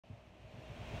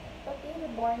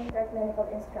good morning to our clinical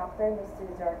instructor, Mr.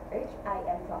 Zorkirch. I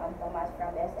am Joanne Tomas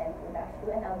from BSN 2-2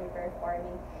 and I'll be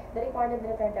performing the recorded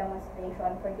written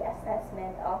demonstration for the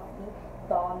assessment of the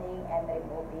donning and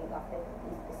removing of the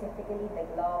PPE, specifically the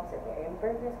gloves, the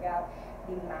impervious glove,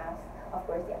 the mask, of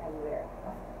course the eyewear.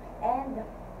 And,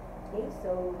 okay,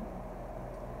 so,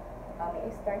 may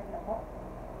I start na po?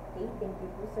 Okay, thank you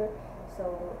po, sir.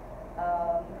 So,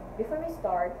 before we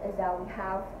start is that we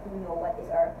have to know what is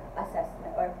our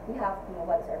assessment, or we have to know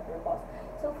what is our purpose.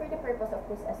 So for the purpose of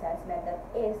this assessment, that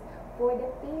is for the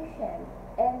patient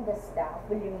and the staff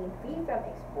will remain free from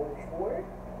exposure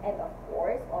and of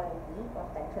course on the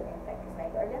potential infectious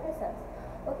microorganisms.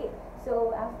 Okay,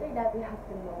 so after that we have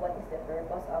to know what is the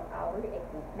purpose of our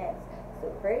equipment.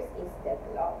 So first is the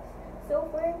gloves. So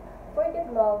for the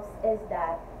gloves is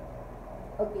that,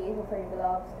 okay, so for the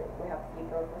gloves, we have three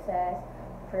purposes.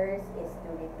 First is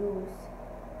to reduce,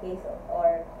 okay, so,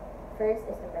 or first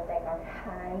is to protect our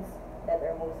hands that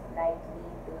are most likely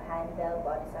to handle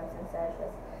body substances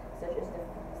such as the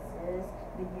feces,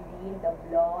 the urine, the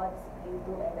blood,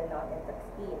 sputum, and the non-intact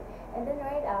skin. And then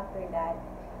right after that,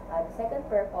 the second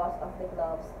purpose of the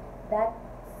gloves that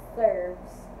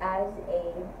serves as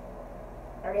a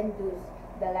reduce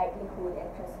the likelihood in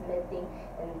transmitting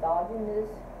endogenous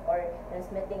or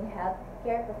transmitting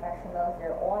healthcare professionals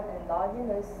their own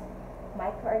endogenous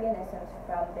microorganisms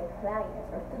from the clients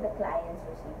or to the clients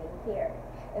receiving care.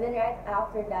 And then right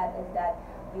after that is that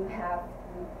you have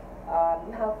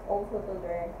also to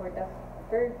learn for the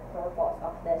third purpose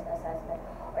of this assessment,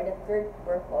 or the third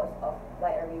purpose of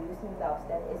why are we using gloves,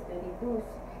 that is to reduce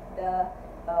the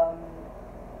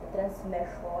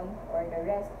transmission or the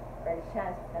risk or the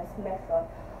chance of transmission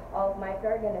of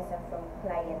microorganisms from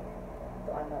client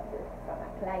to another, from a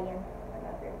client to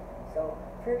another. So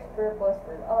first purpose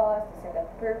for us, the second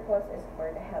purpose is for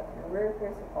the healthcare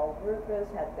workers, all workers,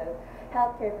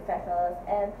 healthcare professionals,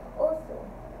 and also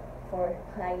for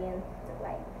client to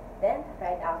client. Then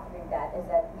right after that is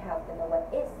that we have to know what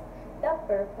is the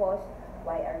purpose,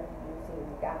 why are we using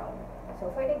gown. So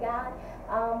for the gown,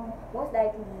 most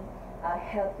likely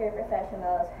healthcare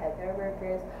professionals, healthcare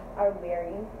workers are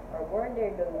wearing or worn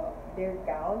their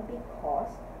gown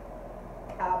because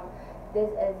this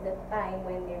is the time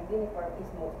when their uniform is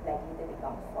most likely to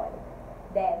become soiled.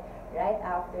 Then, right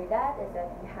after that is that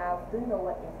we have to know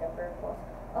what is the purpose,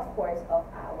 of course, of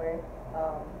our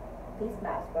face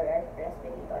mask or our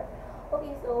respirator.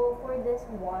 Okay, so for this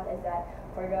one is that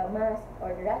for the mask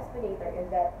or the respirator is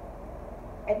that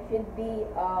it should be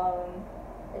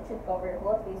it should cover the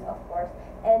whole face, of course,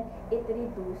 and it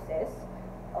reduces,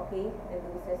 okay,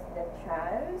 reduces the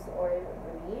chance or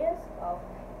risk of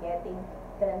getting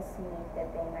transmitted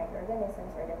by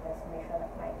microorganisms or the transmission of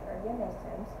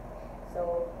microorganisms.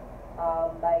 So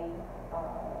by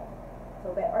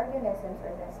organisms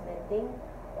or transmitting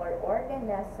or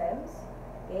organisms,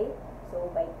 okay, so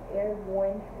by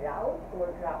airborne route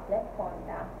or droplet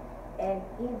contact, and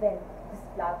even the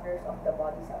splatters of the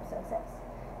body substances,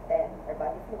 then or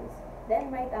body fluids.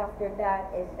 Then right after that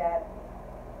is that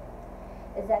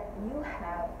you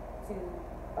have to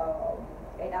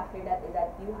right after that is that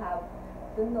you have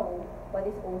to know what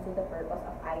is also the purpose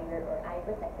of eyewear or eye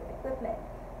protective equipment,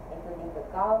 including the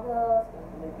goggles,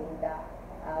 including the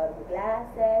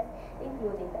glasses,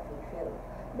 including the face shield.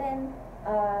 Then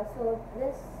so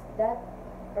that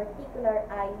particular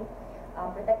eye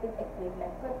protective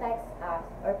equipment protects us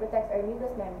or protects our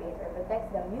mucous membranes or protects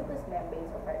the mucous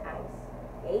membranes of our eyes.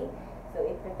 Okay, so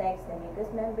it protects the mucous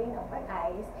membrane of our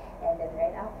eyes, and then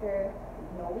right after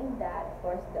knowing that, of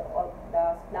course, the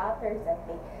splatters that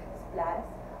may splash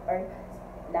or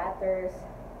splatters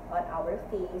on our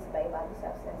face by body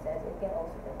substances, it can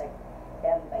also protect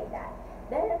them by that.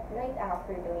 Then right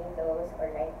after doing those, or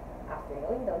right after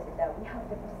knowing those, is that we have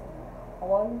to proceed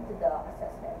on to the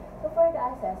assessment. So for the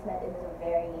assessment, it is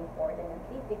very important and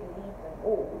critically to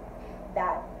know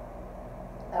that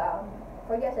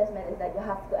for the assessment is that you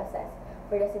have to assess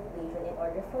for the situation in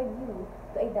order for you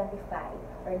to identify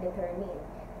or determine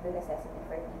the necessity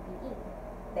for PPE.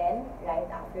 Then, right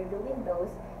after doing those,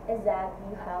 is that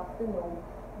you have to know,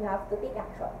 you have to take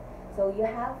action. So you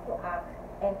have to act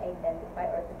and identify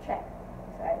or to check.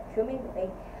 So I'm assuming that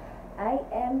I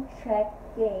am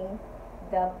checking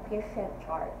the patient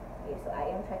chart. Okay, so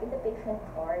I am checking the patient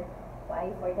chart.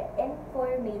 Why? For the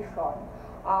information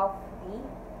of the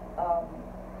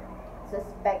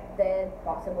suspected,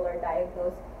 possible, or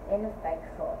diagnosed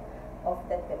infection of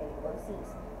the communicable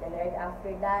disease. Then right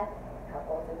after that, you have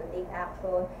also to take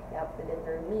action. You have to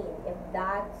determine if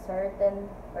that certain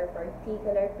or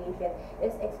particular patient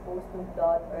is exposed to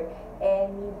blood or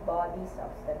any body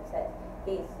substances.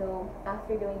 Okay, so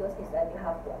after doing those is that you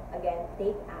have to again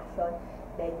take action.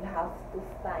 Then you have to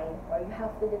find or you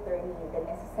have to determine the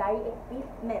necessary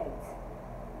equipment,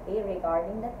 okay,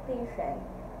 regarding that patient,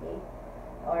 okay,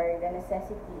 or the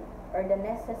necessity or the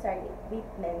necessary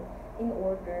equipment in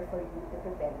order for you to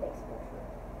prevent the exposure.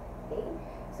 Okay,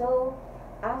 so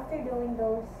after doing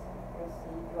those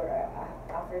procedure,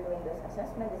 after doing those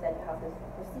assessment, is that you have to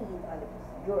proceed on the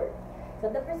procedure. So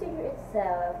the procedure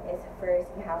itself is first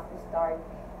you have to start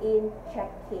in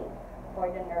checking for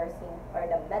the nursing or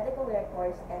the medical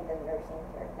records and the nursing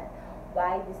care plan.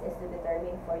 Why this is to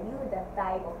determine for you the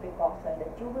type of precaution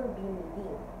that you will be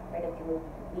needing or that you will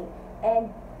be doing.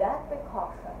 And that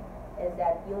precaution is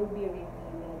that you'll be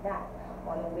reviewing that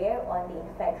on the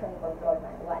infection control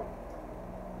manual.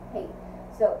 Okay,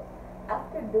 so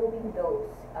after doing those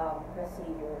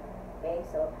procedure, okay,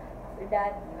 so after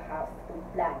that you have to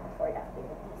plan for the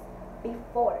activities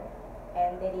before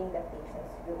entering the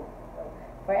patient's room. So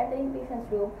for entering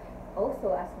patient's room,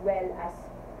 also as well as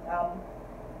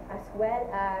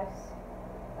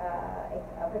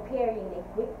preparing the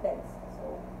equipment.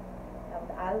 So you have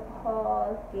the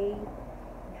alcohol, okay, you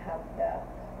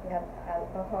have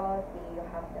alcohol, okay, you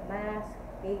have the mask,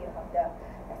 okay, you have the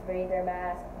respirator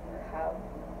mask, you have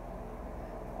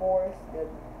of course the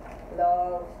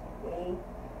gloves, okay,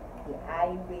 the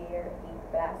eyewear, the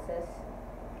glasses,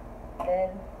 then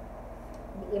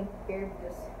the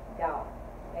impervious gown.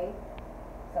 Okay,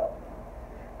 so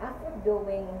after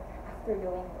doing those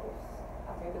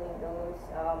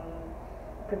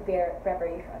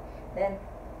preparation, then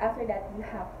after that you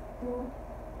have to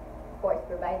of course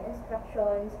provide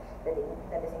instructions that is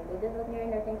included on your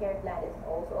nursing care plan. Is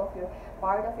also of your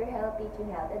part of your health teaching,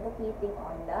 health educating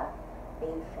on the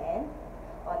patient,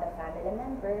 on the family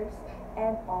members,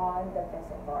 and on the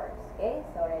visitors. Okay,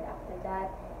 so right after that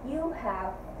you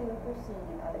have to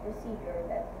proceed on the procedure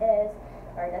that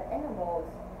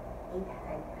involves a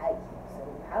hand hygiene. So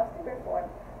you have to perform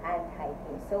hand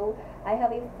hygiene. So I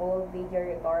have a full video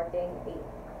regarding a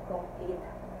complete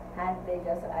hand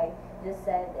video. So I just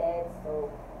said it.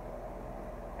 So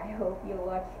I hope you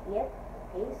watch it.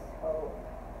 Okay, so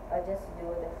I'll just do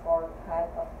the shortcut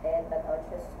of it, but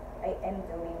I am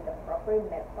doing the proper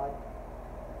method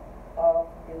of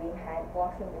doing hand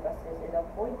washing because this is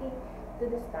according to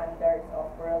the standards of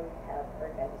World Health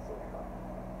Organization.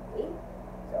 Okay,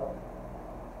 so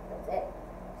that's it.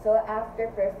 So after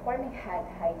performing hand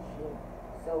hygiene,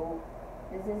 so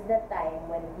this is the time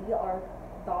when we are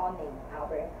donning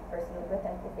our personal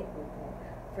protective equipment.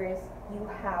 First, you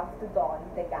have to don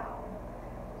the gown.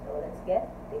 So let's get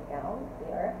the gown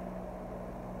here.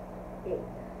 Okay,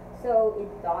 so in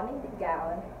donning the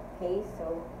gown, okay,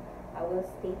 so I will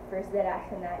state first the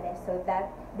rationale so that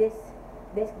this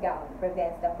gown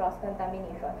prevents the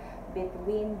cross-contamination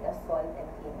between the salt and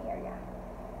clean area.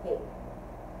 Okay,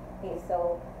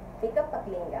 so pick up a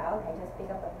clean gown. I just pick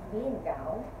up a clean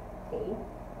gown. Okay,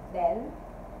 then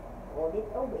fold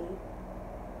it away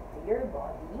to your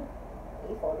body.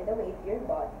 Okay, fold it away to your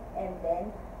body, and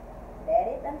then let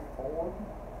it unfold.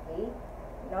 Okay,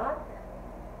 not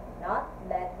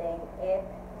letting it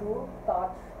to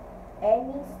touch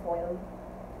any soil.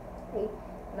 Okay,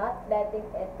 not letting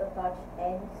it to touch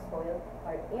any soil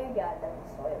or area that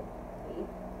is soiled. Okay,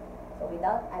 so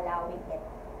without allowing it.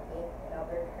 Okay, in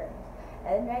other terms.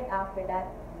 And right after that,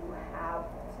 you have to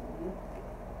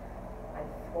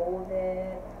unfold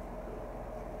it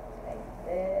like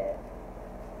this.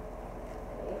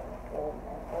 Okay, fold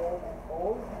and fold and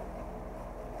fold.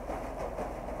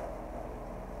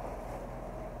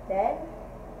 Then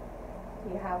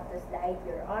you have to slide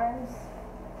your arms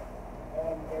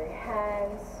and your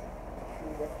hands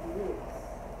through the sleeves,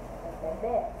 just like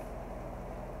this.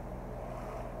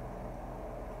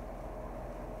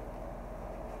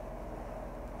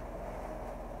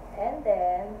 And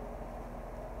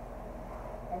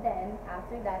then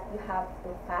after that you have to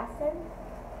fasten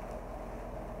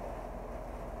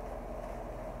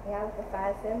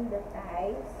the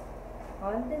ties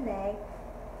on the neck.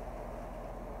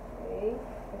 Okay,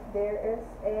 if there is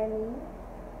any.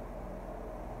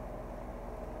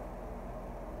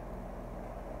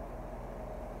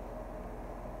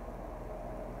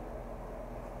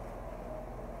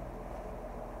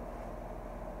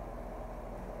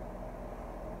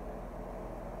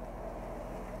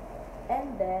 And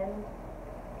then,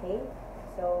 okay,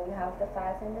 so you have to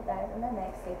fasten the ties on the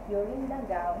neck, securing the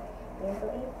gown into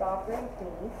a proper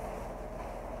place.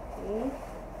 Okay,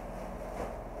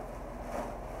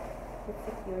 to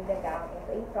secure the gown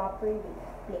into a proper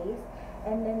place.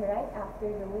 And then right after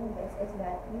doing this is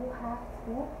that you have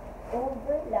to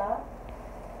overlap,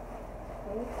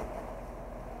 okay,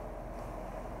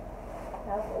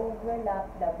 have to overlap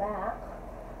the back,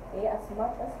 okay, as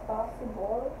much as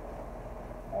possible.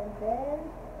 And then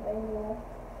when you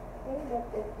think that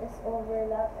it is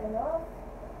overlapped enough,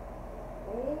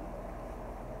 okay,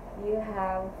 you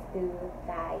have to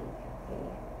tie. Okay,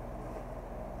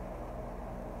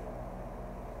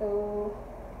 so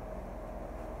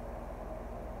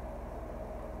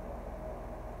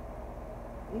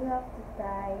you have to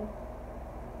tie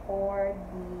for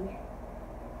the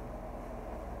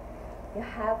you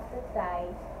have to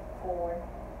tie for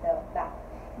the back.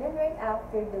 Then right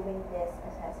after doing this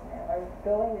assessment or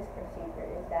doing this procedure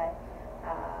is that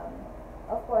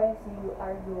of course you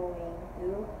are going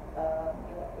to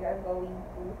you are going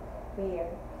to wear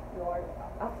your,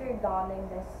 after donning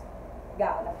this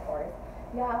gown, of course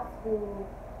you have to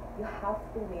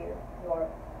wear your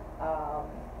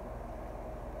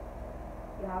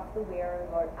you have to wear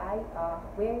your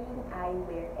wearing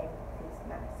eyewear and face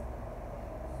mask.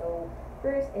 So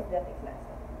first is the face mask.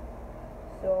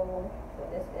 So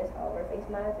this is our face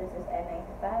mask. This is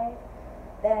N95.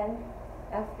 Then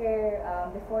after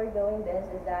before doing this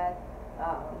is that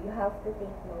you have to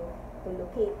take note to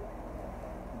locate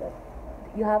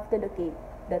you have to locate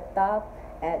the top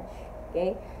edge.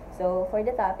 Okay. So for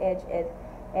the top edge, it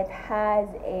has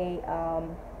a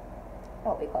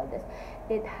what we call this.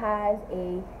 It has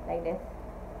a like this,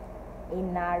 a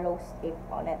narrow strip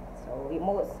on it. So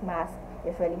most masks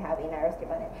usually have a narrow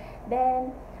strip on it.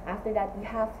 Then after that, you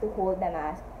have to hold the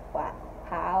mask.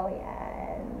 How?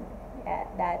 Yeah,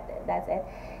 that's it.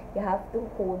 You have to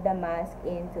hold the mask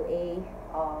into the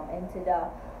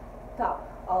top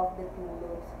of the two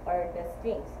loops or the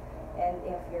strings. And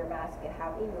if your mask can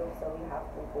have a loop, so you have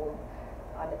to hold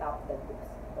on the top of the loops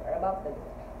or above the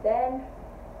loops. Then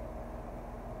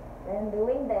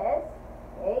doing this,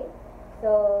 okay.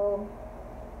 So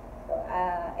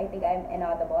I think I'm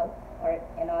inaudible.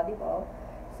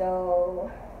 So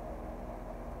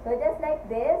just like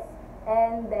this,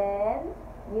 and then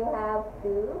you have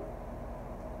to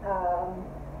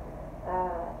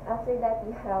after that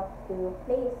you have to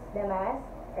place the mask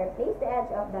or place the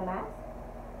edge of the mask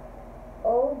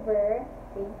over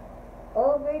the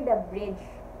bridge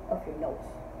of your nose.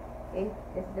 Okay,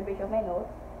 this is the bridge of my nose.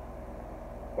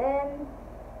 Then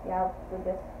you have to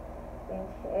just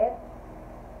pinch it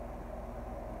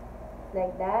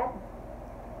like that,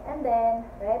 and then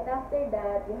right after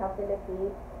that you have to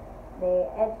locate the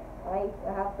edge. Right,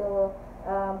 you have to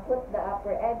put the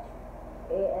upper edge,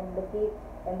 okay, and locate,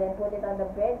 and then put it on the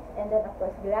bridge, and then of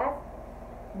course grasp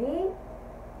the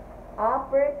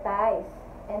upper thighs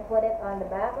and put it on the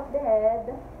back of the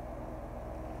head,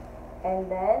 and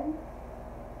then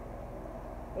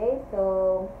okay,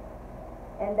 so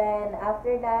and then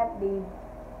after that the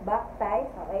back thighs,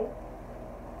 okay,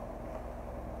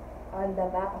 on the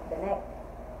back of the neck.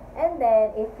 And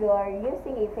then if you are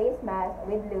using a face mask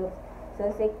with loops,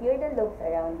 so secure the loops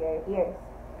around your ears.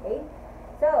 Okay,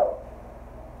 so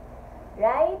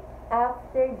right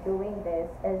after doing this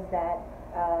is that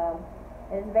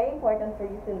it's very important for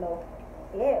you to know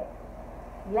if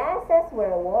glasses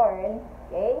were worn.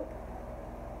 Okay,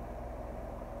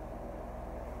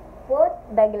 put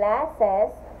the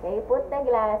glasses,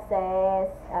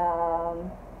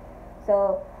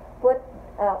 so put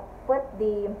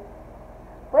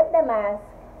the mask,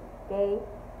 okay,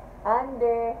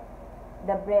 under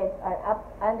the bridge or up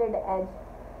under the edge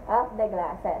of the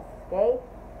glasses, okay,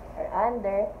 or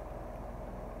under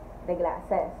the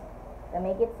glasses to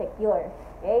make it secure.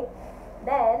 Okay,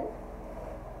 then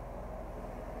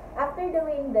after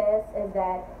doing this is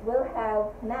that we'll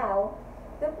have now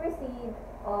to proceed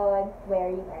on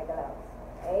wearing our gloves.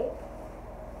 Okay,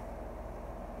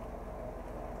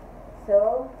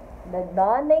 so the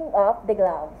donning of the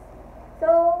gloves.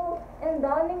 So in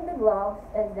donning the gloves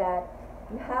is that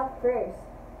you have first,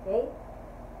 okay,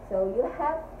 so you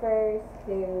have first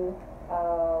to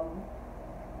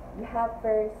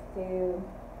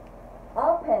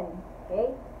open,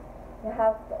 okay, you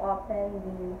have to open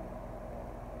the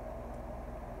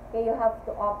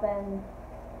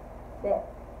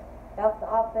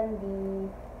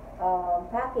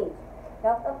package. You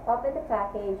have to open the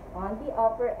package on the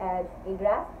upper edge. You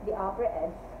grasp the upper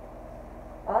edge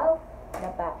of the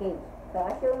package. So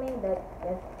assuming that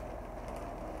this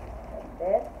like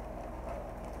this,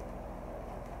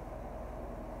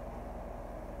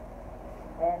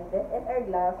 and this is our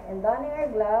gloves, and donning our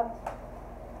gloves,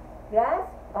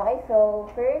 grasp. Okay, so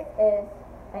first is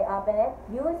I open it.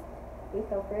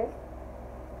 First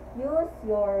use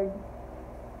your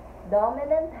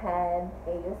dominant hand.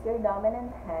 Okay, use your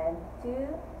dominant hand to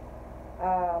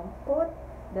put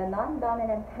the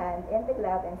non-dominant hand in the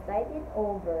glove and slide it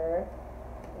over.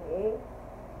 Okay,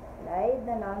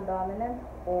 slide the non-dominant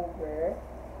over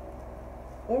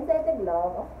inside the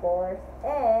glove, of course,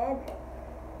 and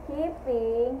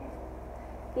keeping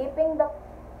keeping the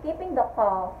keeping the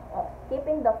cuff,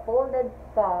 keeping the folded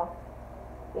cuff,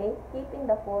 okay, keeping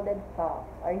the folded cuff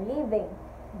or leaving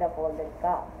the folded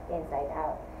cuff inside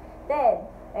out. Then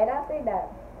right after that,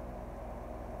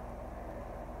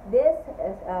 this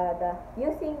is the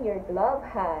using your glove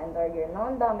hand or your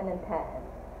non-dominant hand.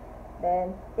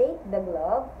 Then take the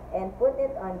glove and put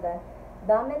it on the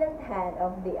dominant hand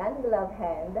of the ungloved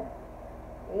hand.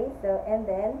 Okay, so and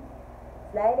then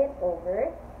slide it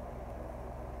over.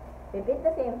 Repeat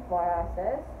the same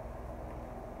process.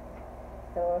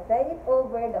 So slide it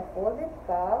over the folded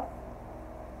cuff.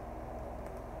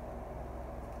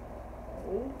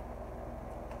 Okay.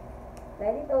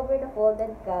 Slide it over the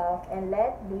folded cuff and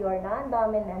let your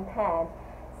non-dominant hand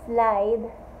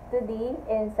slide to the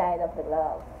inside of the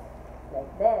glove.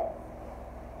 Like this.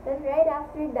 Then right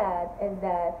after that is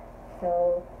that,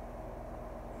 so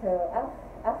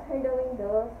after doing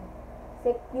those,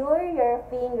 secure your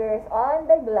fingers on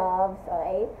the gloves,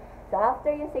 okay? So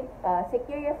after you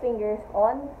secure your fingers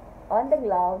on the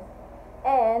gloves,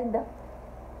 and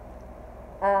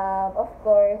of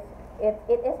course, if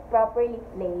it is properly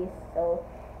placed, so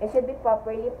it should be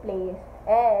properly placed,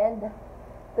 and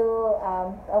to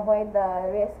avoid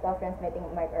the risk of transmitting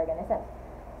microorganisms.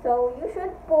 So you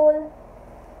should pull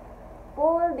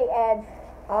the edge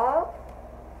of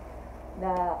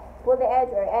the edge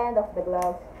or end of the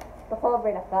gloves to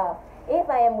cover the cuff. If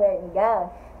I am wearing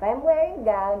gown,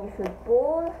 you should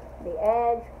pull the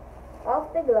edge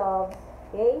of the gloves,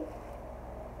 okay,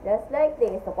 just like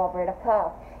this to cover the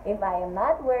cuff. If I am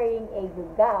not wearing a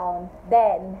good gown,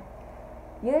 then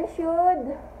you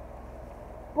should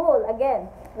pull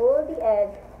the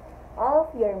edge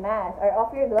of your mask or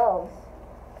of your gloves,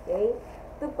 okay,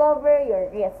 to cover your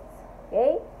wrists,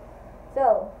 okay.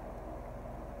 So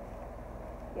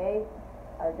okay,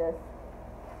 I'll just,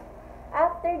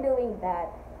 after doing that,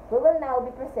 we will now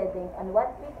be proceeding on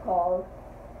what we call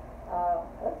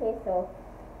okay, so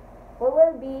we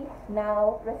will be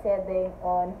now proceeding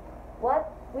on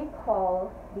what we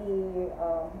call the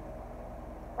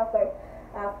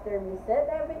after we set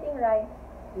everything right,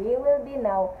 we will be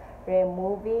now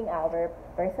removing our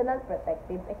personal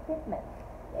protective equipment.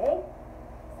 Okay,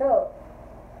 so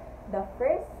the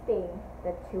first thing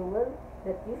that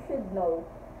you should know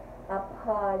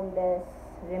upon this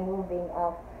removing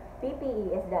of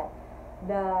PPE is that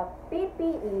the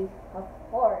PPE, of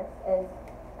course, is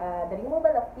the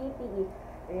removal of PPE.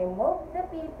 Remove the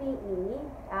PPE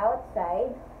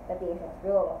outside the patient's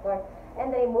room, of course,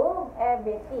 and remove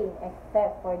everything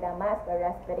except for the mask or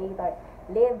respirator.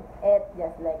 Leave it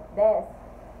just like this.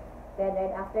 Then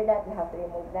right after that, you have to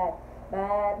remove that.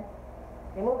 But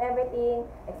remove everything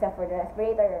except for the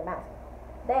respirator or mask.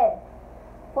 Then,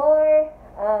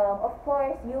 of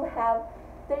course, you have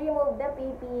to remove the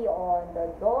PPE on the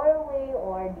doorway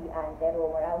or the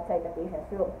anteroom or outside the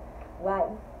patient's room. Why?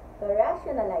 To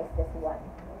rationalize this one.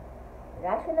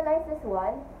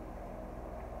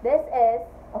 This is,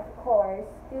 of course,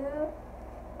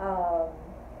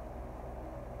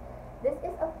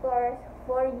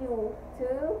 for you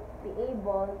to be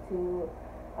able to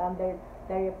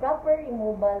the proper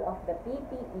removal of the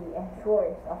PPE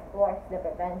ensures, of course, the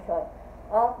prevention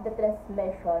of the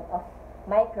transmission of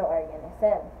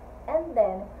microorganisms. And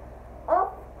then,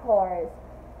 of course,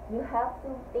 you have to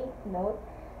take note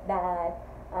that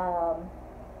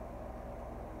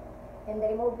in the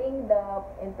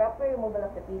improper removal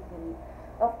of the PPE,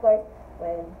 of course,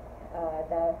 when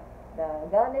the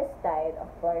gown is tied, of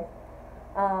course,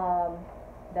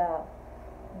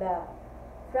 the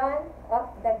front of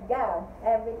the gown,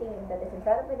 everything that is in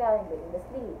front of the gown, including the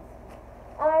sleeves,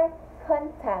 are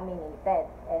contaminated.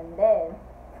 And then,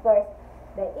 of course,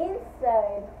 the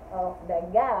inside of the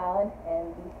gown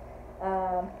and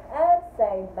the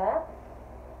outside back,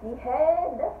 the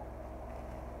head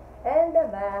and the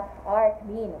back are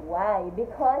clean. Why?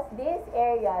 Because these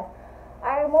areas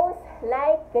are most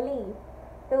likely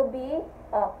to be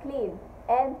clean,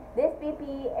 and these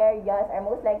PPE areas are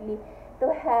most likely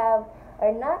to have,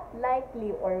 or not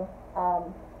likely, or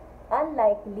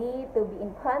unlikely to be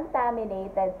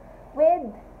contaminated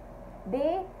with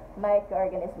the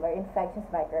microorganism or infectious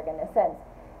microorganisms.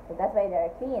 So that's why they are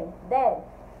clean. Then,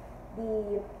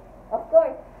 of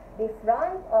course, the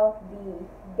front of the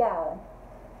gown,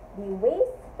 the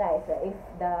waist ties, or if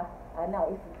the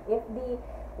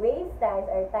waist ties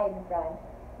are tied in front,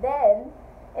 then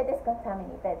it is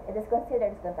contaminated. It is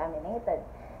considered contaminated.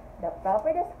 The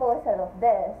proper disposal of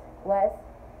this was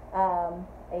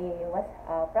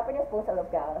proper disposal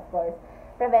of gown, of course,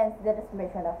 prevents the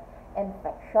transmission of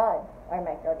infection or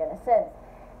microorganisms.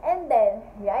 And then,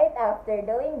 right after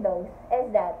doing those, is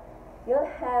that you'll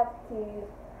have to,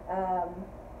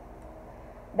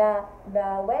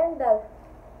 when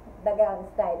the gown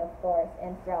is tied, of course,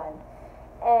 in front,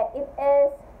 it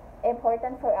is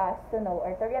important for us to know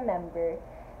or to remember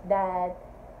that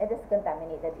it is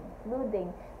contaminated,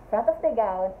 including front of the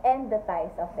gown and the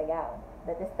ties of the gown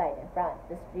that is tied in front,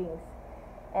 the strings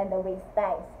and the waist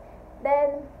ties.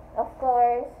 Then, of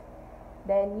course,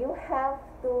 then you have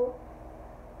to,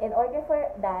 in order for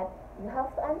that, you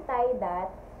have to untie that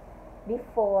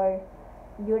before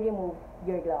you remove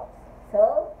your gloves.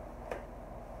 So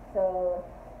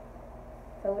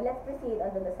let's proceed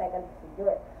on to the second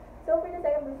procedure. So for the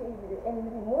second procedure, in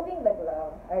removing the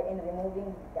glove or in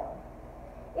removing the gown,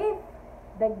 if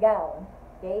the gown,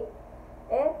 okay,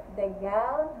 if the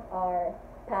gown are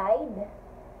tied,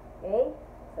 okay,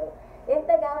 so if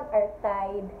the gown are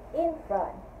tied in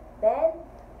front, then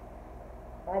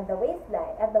at the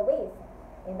waistline,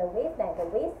 in the waistline, the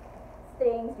waist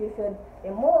strings, you should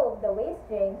remove the waist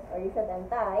strings, or you should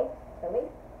untie the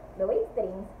waist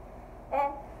strings,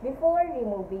 and before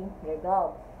removing your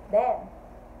gloves. Then,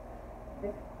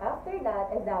 after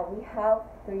that is that we have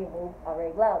to remove our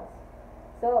gloves.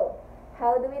 So,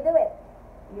 how do we do it?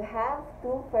 You have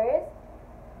to first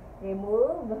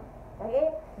remove,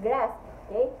 okay, grasp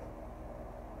the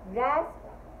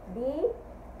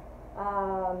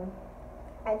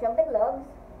edge of the gloves,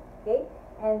 okay,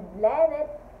 and blend it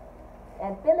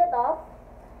and peel it off.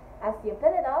 As you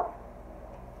peel it off,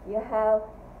 you have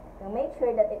to make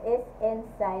sure that it is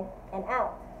inside and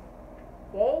out,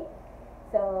 okay.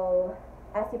 So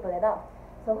as you pull it off,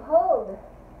 so hold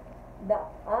the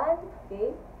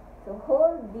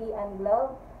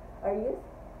ungloved, or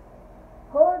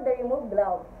hold the removed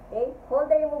glove, okay, hold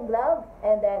the removed glove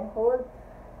and then hold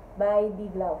by the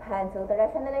glove hand. So to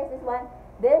rationalize this one,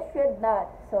 this should not,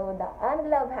 so the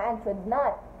ungloved hand should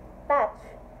not touch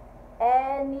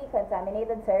any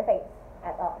contaminated surface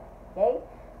at all, okay.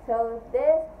 So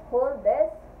hold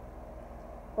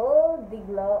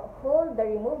the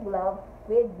removed glove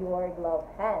with your glove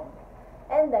hand,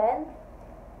 and then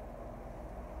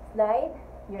slide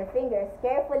your fingers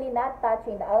carefully, not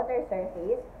touching the outer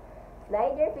surface.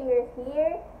 Slide your fingers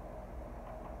here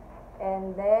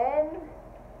and then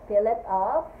peel it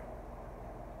off.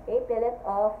 Okay, peel it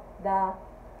off.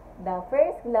 The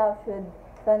first glove should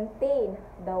contain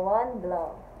the one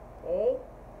glove. Okay,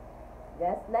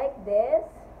 just like this.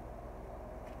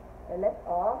 Peel it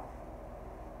off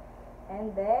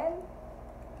and then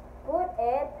put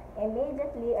it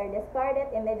immediately or discard it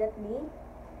immediately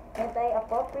into the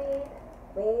appropriate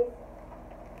waste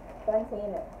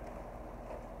container.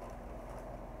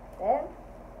 Then,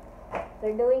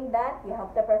 after doing that, you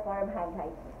have to perform hand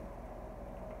hygiene.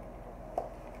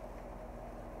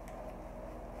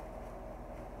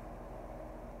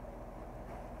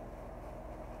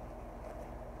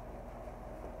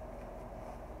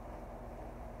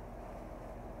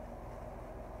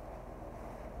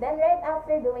 Then right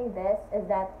after doing this is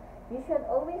that you should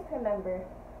always remember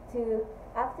to,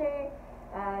 after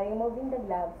removing the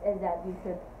gloves, is that you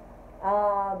should,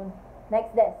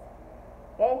 next this,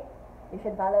 okay, you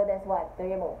should follow this one to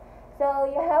remove. So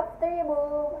you have to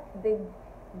remove the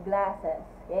glasses,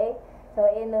 okay, so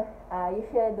you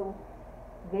should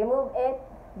remove it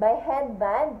by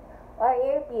headband or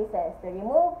earpieces. To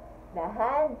remove the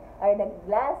hand or the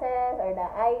glasses or the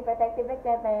eye protective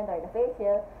equipment or the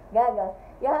facial goggles,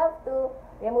 you have to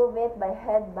remove it by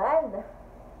headband,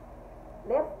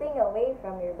 lifting away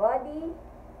from your body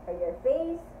or your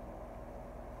face.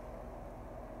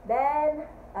 Then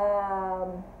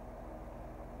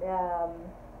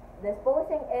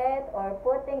disposing it or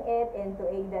putting it into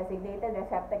a designated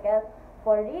receptacle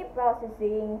for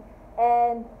reprocessing,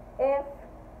 and if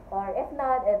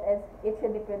not, it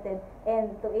should be put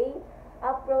into a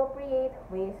appropriate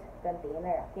waste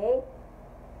container, okay.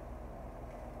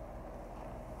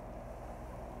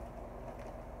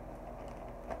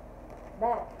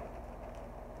 That,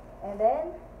 and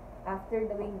then after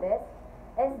doing this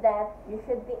is that you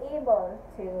should be able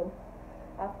to,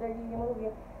 after you remove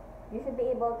it, you should be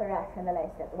able to rationalize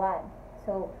that one.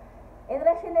 So in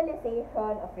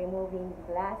rationalization of removing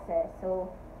glasses,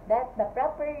 so that the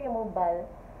proper removal,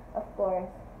 of course,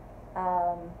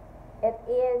 it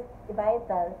is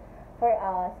vital for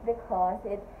us because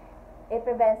it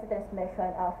prevents the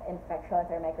transmission of infections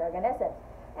or microorganisms.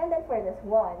 And then for this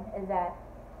one is that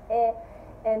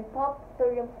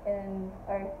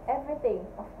or everything,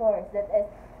 of course, that is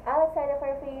outside of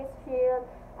our face shield,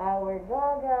 our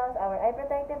goggles, our eye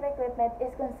protective equipment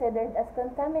is considered as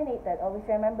contaminated. Always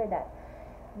remember that.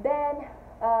 Then,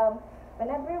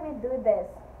 whenever we do this,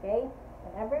 okay,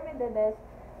 whenever we do this,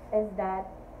 is that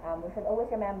we should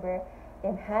always remember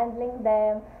in handling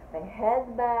them by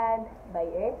headband, by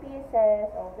earpieces,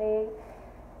 okay,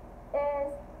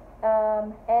 is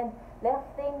and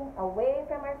lifting away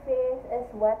from our face is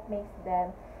what makes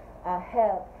them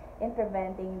help in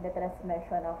preventing the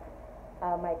transmission of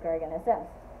microorganisms.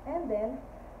 And then,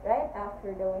 right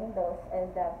after doing those is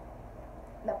the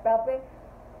proper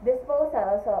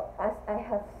disposal. Also, as I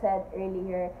have said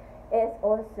earlier, is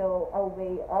also a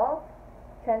way of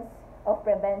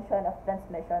prevention of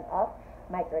transmission of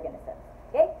microorganisms.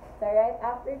 Okay, so right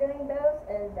after doing those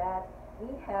is that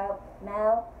we have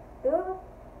now to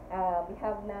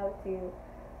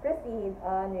proceed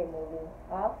on removing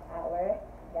of our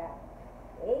gown.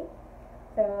 Okay,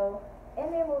 so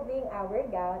in removing our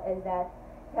gown is that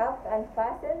you have to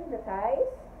unfasten the ties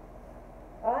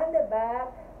on the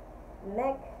back,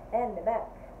 neck, and the back.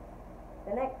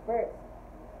 The neck first.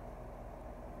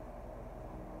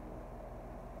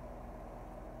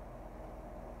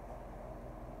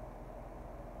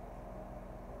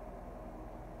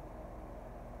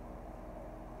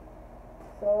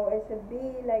 So it should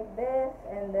be like this,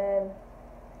 and then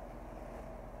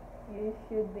you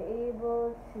should be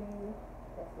able to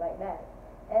just like that.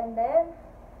 And then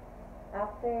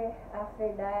after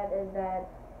that is that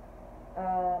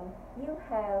you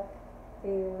have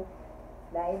to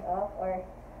slide off or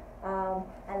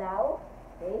allow,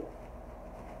 okay,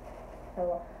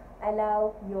 so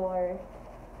allow your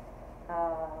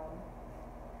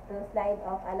to slide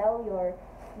off, allow your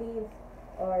sleeves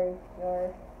or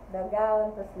the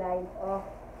gown to slide off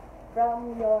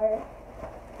from your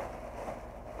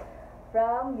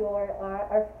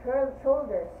curled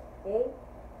shoulders, okay,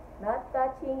 not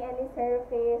touching any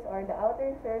surface or the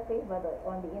outer surface but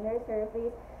on the inner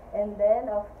surface. And then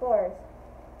of course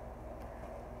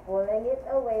pulling it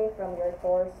away from your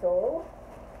torso,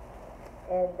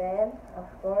 and then of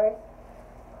course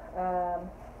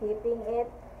keeping it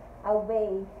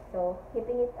away, so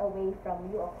keeping it away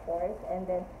from you, of course, and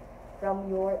then from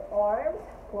your arms,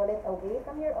 pull it away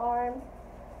from your arms,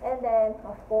 and then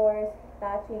of course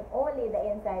touching only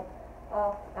the inside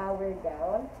of our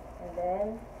gown, and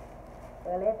then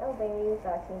pull it away,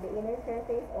 touching the inner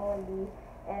surface only,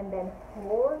 and then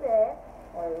hold it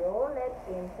or roll it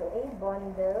into a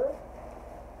bundle,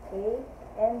 okay,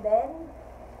 and then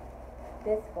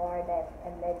discard it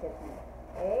immediately,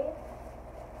 okay.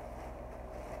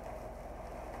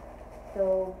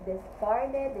 So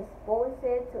discard it, dispose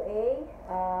it to a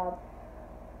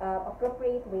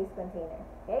appropriate waste container,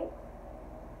 okay.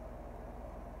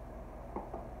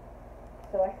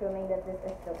 So assuming that this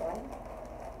is the one.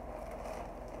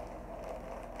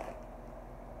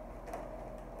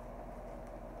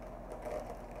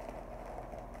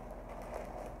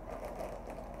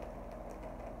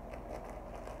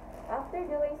 After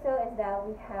doing so is that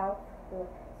we have to,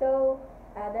 so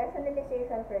the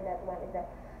rationalization for that one is that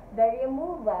the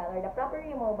removal or the proper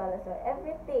removal, so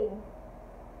everything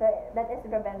that is to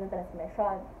prevent the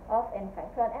transmission of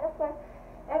infection, and of course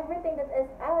everything that is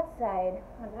outside,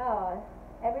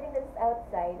 everything that is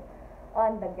outside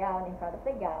on the gown, in front of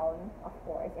the gown, of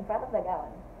course, in front of the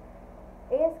gown,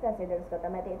 is considered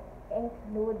contaminated,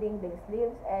 including the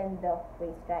sleeves and the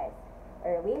waist ties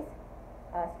or waist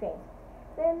strings.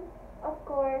 Then of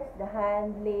course the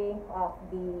handling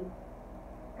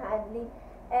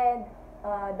and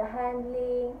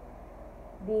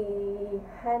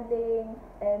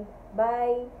and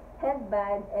by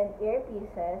headband and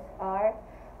earpieces are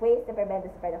ways to prevent the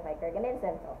spread of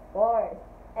microorganisms, of course.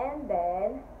 And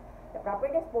then the proper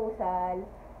disposal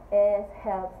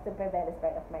helps to prevent the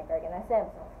spread of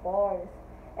microorganisms, of course.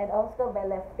 And also by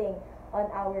lifting on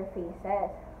our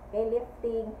faces, okay,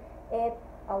 lifting it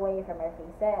away from our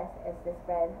faces is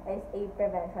a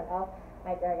prevention of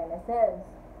microorganisms,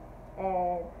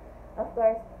 and of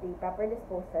course the proper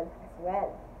disposal as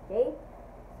well, okay.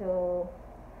 So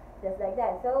just like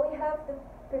that, so we have to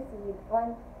proceed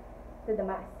on to the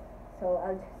mask. So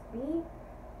I'll just be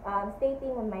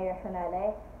stating on my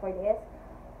rationale for this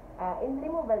in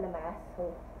removal the mask.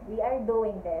 So we are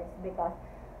doing this because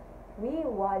we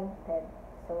wanted,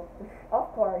 so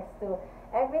of course, to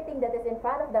everything that is in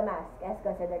front of the mask is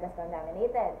considered as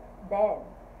contaminated. Then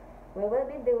we will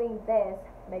be doing this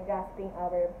by grasping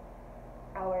our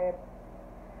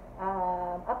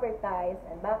upper thighs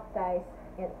and back thighs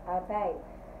outside.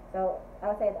 So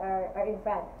outside are in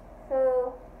front.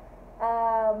 So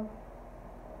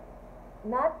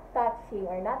not touching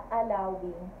or not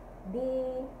allowing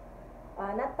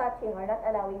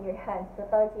your hands to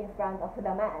touch in front of the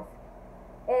mask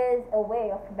is a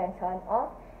way of prevention of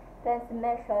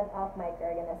transmission of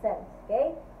microorganisms.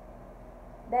 Okay?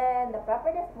 Then, the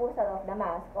proper disposal of the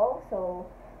mask also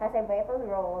has a vital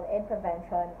role in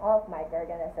prevention of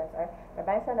microorganisms or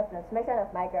prevention of transmission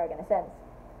of microorganisms.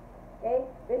 Okay?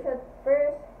 We should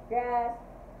first grasp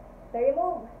to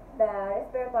remove the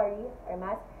respiratory or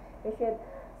mask. We should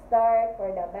start for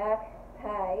the back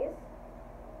thighs.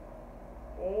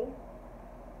 Okay?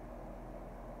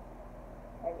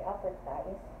 Or the upper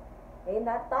thighs. Okay?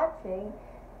 Not touching.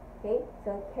 Okay?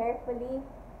 So carefully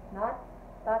not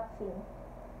touching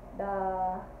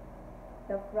the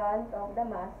front of the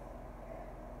mask.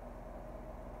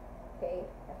 Okay?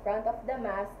 The front of the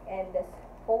mask and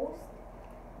dispose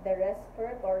the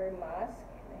respiratory mask.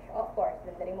 Of course,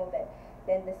 then remove it.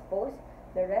 Then dispose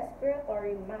the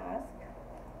respiratory mask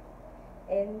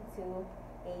into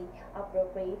a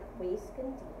appropriate waste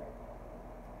container.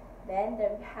 Then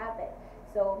there you have it.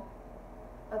 So,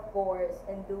 of course,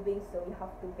 in doing so, you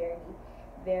have to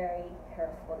very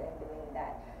careful in doing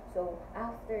that. So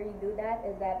after you do that,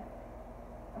 is that,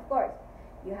 of course,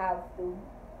 you have to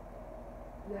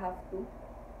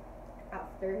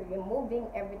after removing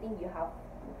everything,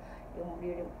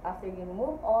 after you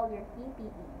remove all your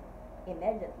PPE,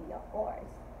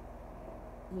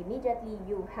 immediately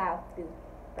you have to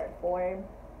perform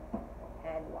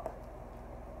hand wash.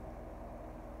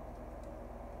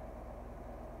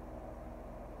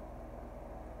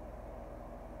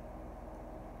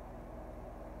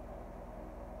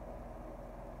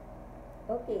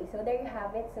 Okay, so there you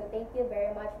have it. So thank you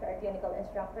very much to our clinical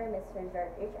instructor, Mr.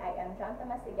 George. I am Joanne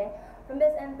Tomas again from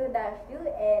BSN 2-2,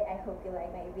 and I hope you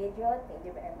like my video. Thank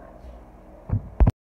you very much.